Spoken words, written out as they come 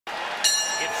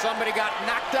somebody got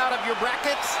knocked out of your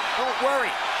brackets, don't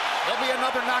worry. There'll be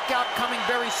another knockout coming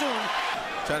very soon.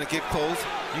 Trying to get close,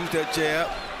 use that jab.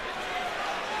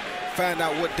 Find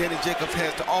out what Gennady Jacobs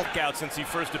has to offer. Out since he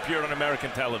first appeared on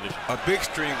American television. A big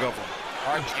string of them.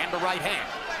 And the right hand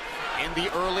in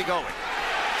the early going.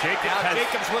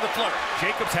 Jacobs with a flurry.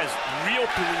 Jacobs has real...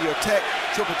 When you attack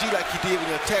Triple G like he did when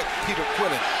you attacked Peter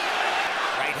Quillen.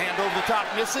 Right hand over the top,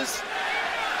 misses.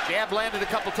 Jab landed a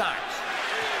couple times.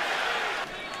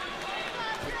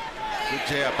 Good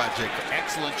jab by Jacobs.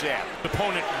 Excellent jab. The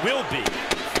opponent will be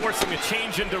forcing a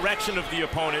change in direction of the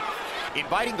opponent.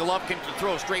 Inviting Golovkin to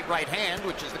throw a straight right hand,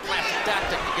 which is the classic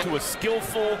tactic. To a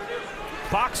skillful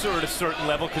boxer at a certain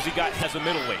level, because he has a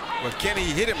middleweight. Well, can he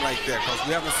hit him like that? Because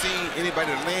we haven't seen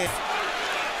anybody land.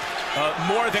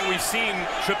 More than we've seen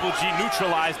Triple G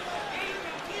neutralized.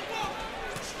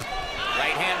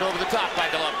 Right hand over the top by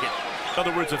Golovkin. In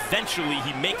other words, eventually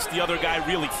he makes the other guy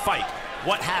really fight.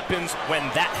 What happens when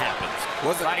that happens?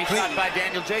 Body shot by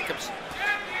Daniel Jacobs.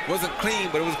 Wasn't clean,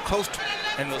 but it was close to.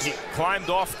 And he climbed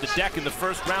off the deck in the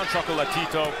first round.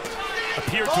 Chocolatito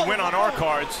appeared to win on our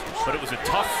cards, but it was a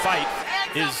tough fight.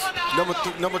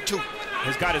 Number two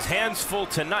has got his hands full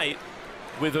tonight,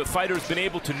 with the fighter's been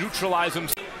able to neutralize him.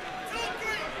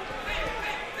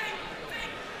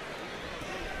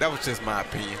 That was just my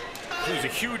opinion. He was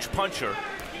a huge puncher,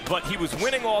 but he was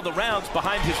winning all the rounds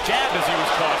behind his jab as he was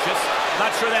cautious.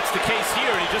 Not sure that's the case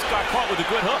here, and he just got caught with a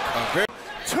good hook.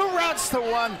 2 rounds to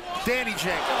 1, Gennady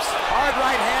Jacobs. Hard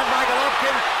right hand by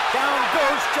Golovkin. Down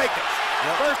goes Jacobs.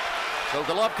 First, so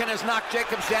Golovkin has knocked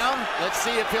Jacobs down. Let's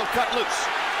see if he'll cut loose.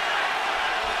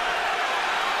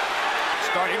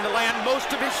 Starting to land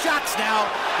most of his shots now.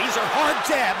 These are hard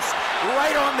jabs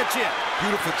right on the chin.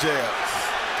 Beautiful jabs.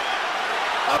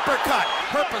 Uppercut,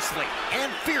 purposely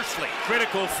and fiercely.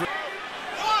 Critical for...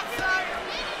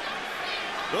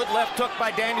 Good left hook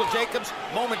by Daniel Jacobs,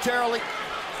 momentarily.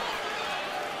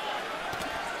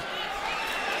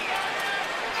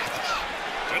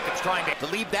 Jacobs trying to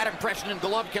leave that impression in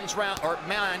Golovkin's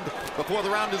mind before the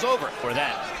round is over. For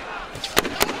that.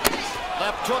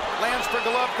 Left hook lands for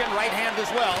Golovkin, right hand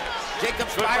as well.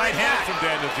 Jacobs good right hand back. from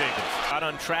Daniel Jacobs. Got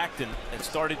untracked and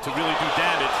started to really do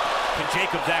damage. Can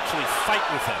Jacobs actually fight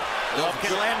with him?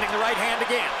 Golovkin landing the right hand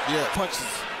again. Yeah, punches.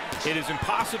 It is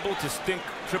impossible to stink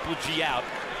Triple G out.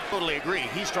 Totally agree.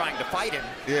 He's trying to fight him.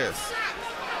 Yes.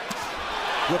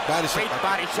 Good body shot. Great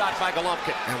body shot by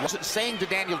Golovkin. And wasn't saying to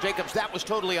Daniel Jacobs that was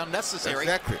totally unnecessary.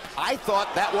 Exactly. I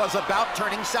thought that was about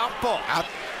turning southpaw.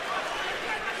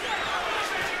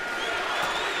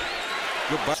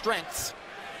 Good strengths.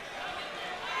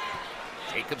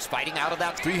 Jacobs fighting out of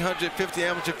that. 350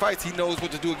 amateur fights. He knows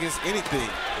what to do against anything.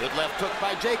 Good left hook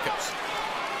by Jacobs.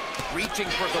 Reaching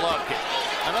for Golovkin.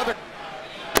 Another.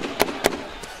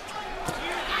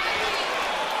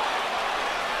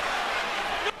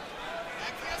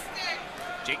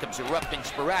 Jacobs erupting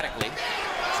sporadically.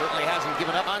 Certainly hasn't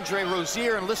given up. Andre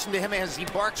Rozier, and listen to him as he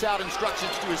barks out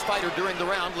instructions to his fighter during the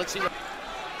round. Let's see.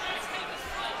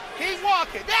 Keep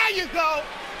walking. There you go.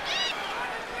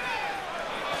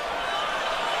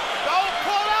 Don't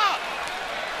pull up.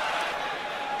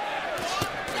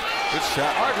 Good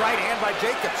shot. Hard right hand by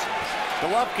Jacobs.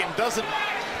 Golovkin doesn't.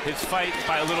 His fight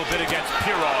by a little bit against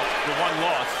Pirov, the one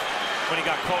loss, when he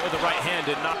got caught with the right hand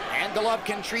did not. And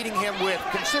Golovkin treating him with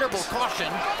considerable caution,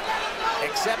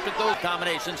 except at those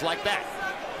combinations like that.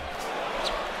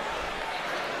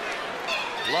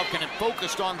 Golovkin had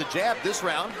focused on the jab this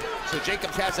round, so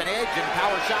Jacobs has an edge in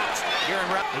power shots here in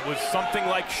round. It was something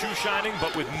like shoe shining,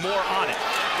 but with more on it.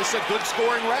 This is a good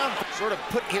scoring round. Sort of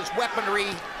put his weaponry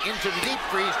into the deep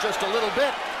freeze just a little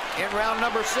bit in round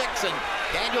number 6, and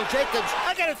Daniel Jacobs.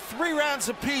 I got it 3 rounds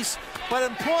apiece, but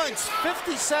in points,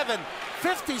 57,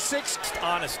 56.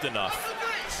 Honest enough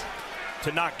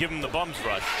to not give him the bum's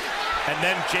rush, and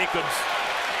then Jacobs'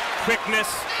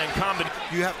 quickness and combination.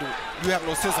 You have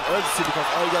no sense of urgency because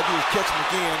all you gotta do is catch him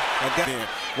again and get in.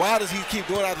 Why does he keep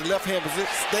going out the left-hand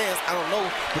stance? I don't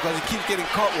know, because he keeps getting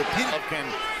caught repeatedly. Golovkin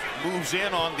moves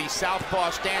in on the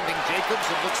southpaw standing Jacobs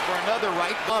and looks for another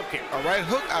right. Golovkin. A right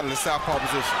hook out of the southpaw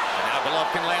position. And now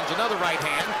Golovkin lands another right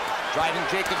hand, driving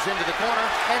Jacobs into the corner,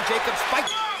 and Jacobs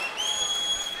fights.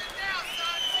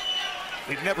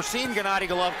 We've never seen Gennady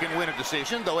Golovkin win a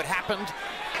decision, though it happened.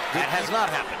 That has not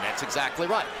happened. That's exactly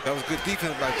right. That was good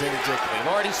defense by Gennady Jacobs. We've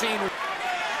already seen.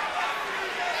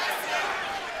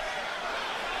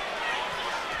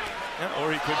 Yeah,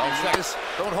 or he could be.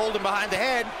 Don't hold him behind the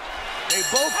head. They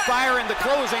both fire in the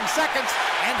closing seconds,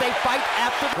 and they fight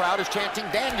after. The crowd is chanting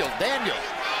Daniel, Daniel.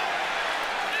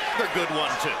 Another good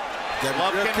one, too.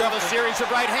 Golovkin with a series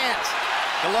of right hands.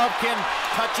 Golovkin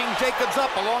touching Jacobs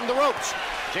up along the ropes.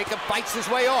 Jacob fights his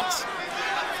way off.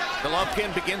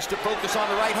 Golovkin begins to focus on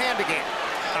the right hand again.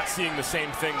 Not seeing the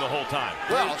same thing the whole time.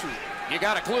 Well, you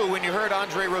got a clue when you heard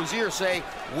Andre Rozier say,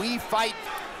 "We fight."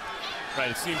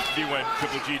 Right, it seems to be when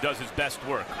Triple G does his best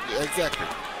work. Exactly.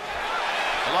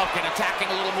 Golovkin attacking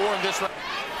a little more in this round.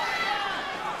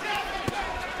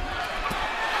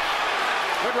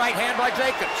 Good right hand by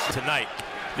Jacobs. Tonight,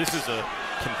 this is a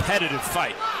competitive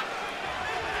fight.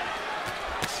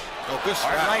 Oh, good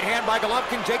shot. Hard right hand by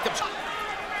Golovkin. Jacobs.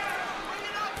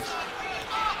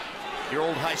 Your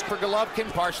old high for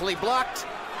Golovkin, partially blocked.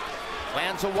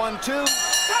 Lands a 1-2.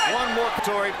 One more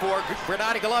victory for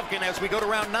Gennady Golovkin as we go to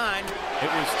round 9. It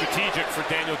was strategic for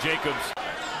Daniel Jacobs.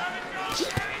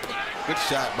 Good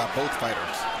shot by both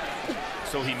fighters.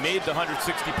 So he made the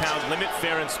 160-pound limit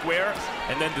fair and square,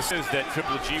 and then decides that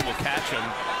Triple G will catch him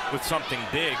with something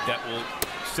big that will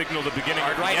signal the beginning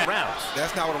of the rounds.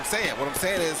 That's not what I'm saying. What I'm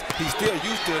saying is he's still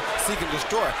used to seek and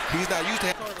destroy. He's not used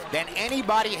to than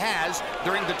anybody has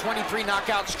during the 23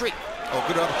 knockout streak. Oh,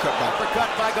 good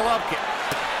uppercut by Golovkin.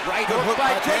 Right hook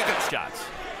by Jacobs. Shots.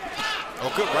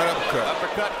 Oh, good right uppercut.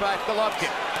 Uppercut by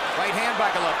Golovkin. Right hand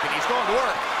by Golovkin. He's going to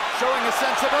work, showing a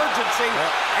sense of urgency,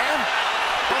 and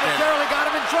momentarily got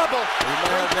him in trouble.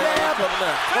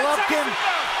 Golovkin.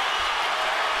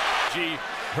 G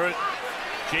hurt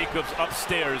Jacobs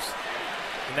upstairs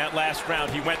in that last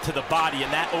round. He went to the body,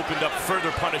 and that opened up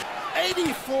further punishment.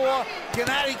 84,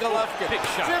 Gennady Golovkin. Big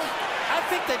shot. Jim, I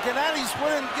think that Gennady's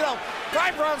winning,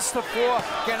 5 rounds to 4,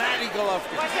 Gennady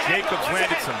Golovkin. Jacobs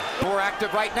landed some. More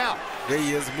active right now. There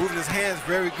he is, moving his hands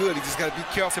very good. He just got to be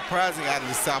careful. Surprising out of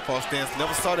the southpaw stance.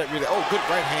 Never saw that really. Oh, good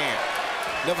right hand.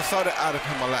 Never saw that out of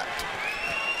him a lot.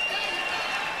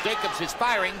 Jacobs is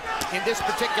firing in this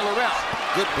particular round.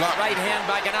 Good block. Right hand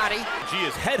by Gennady. G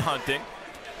is headhunting.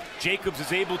 Jacobs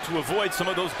is able to avoid some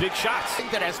of those big shots. I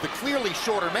think that as the clearly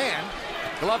shorter man,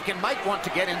 Golovkin might want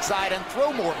to get inside and throw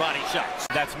more body shots.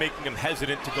 That's making him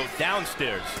hesitant to go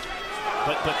downstairs.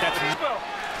 But that's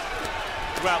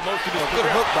throughout most of his good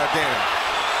hook by Danny.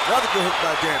 Another good hook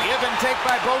by Danny. Give and take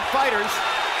by both fighters.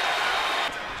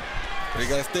 They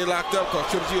got to stay locked up because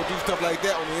Triple G will do stuff like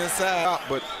that on the inside out,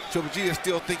 but Triple G is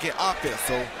still thinking offense,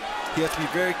 so he has to be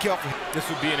very careful. This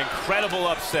would be an incredible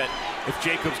upset if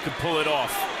Jacobs could pull it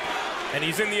off. And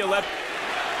he's in the 11th.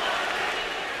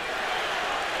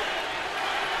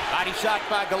 Body shot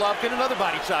by Golovkin, another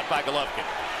body shot by Golovkin.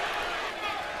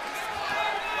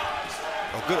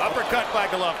 Oh, good uppercut by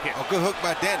Golovkin. Oh, good hook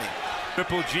by Danny.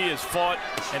 Triple G has fought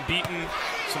and beaten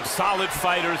some solid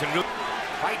fighters, and really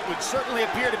fight would certainly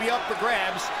appear to be up for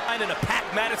grabs. In a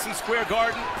packed Madison Square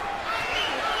Garden.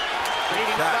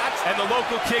 And the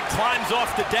local kid climbs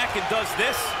off the deck and does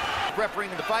this.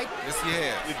 Refereeing the fight. Yes, he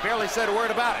has. We barely said a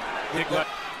word about it.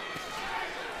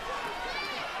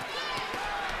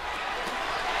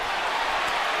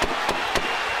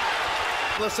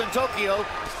 In Tokyo,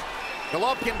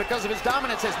 Golovkin, because of his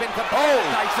dominance, has been competitive. Oh,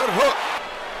 nice good hook.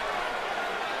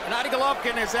 Gennady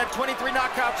Golovkin has had 23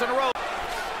 knockouts in a row.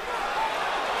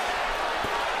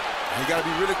 You got to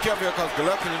be really careful here because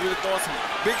Golovkin is really throwing some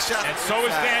big shots. And so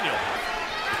is Daniel.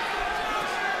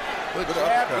 Good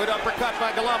jab, good uppercut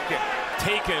by Golovkin.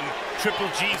 Taken Triple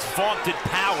G's vaunted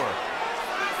power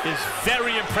is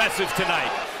very impressive tonight.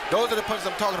 Those are the punches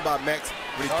I'm talking about, Max.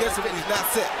 When he gets him, he's not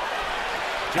set.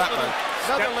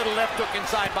 Another little left hook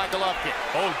inside by Golovkin.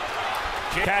 Oh,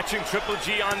 catching Triple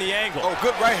G on the angle. Oh,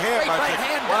 good right hand by Jacobs.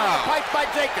 Hand pipe by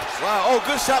Jacobs. Wow, oh,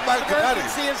 good shot by Gennady.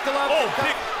 See his Golovkin. Oh,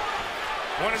 big.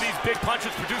 One of these big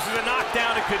punches produces a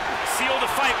knockdown. It could seal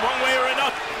the fight one way or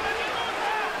another.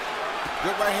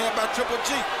 Good right hand by Triple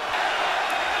G.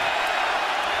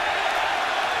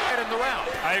 In the round.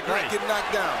 I agree. Not getting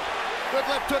knocked down. Good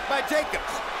left hook by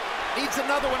Jacobs. Needs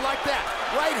another one like that.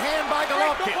 Right hand by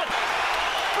Golovkin.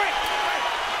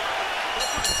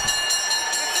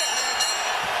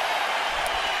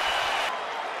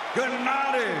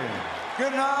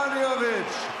 Gennady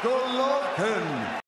Golovkin.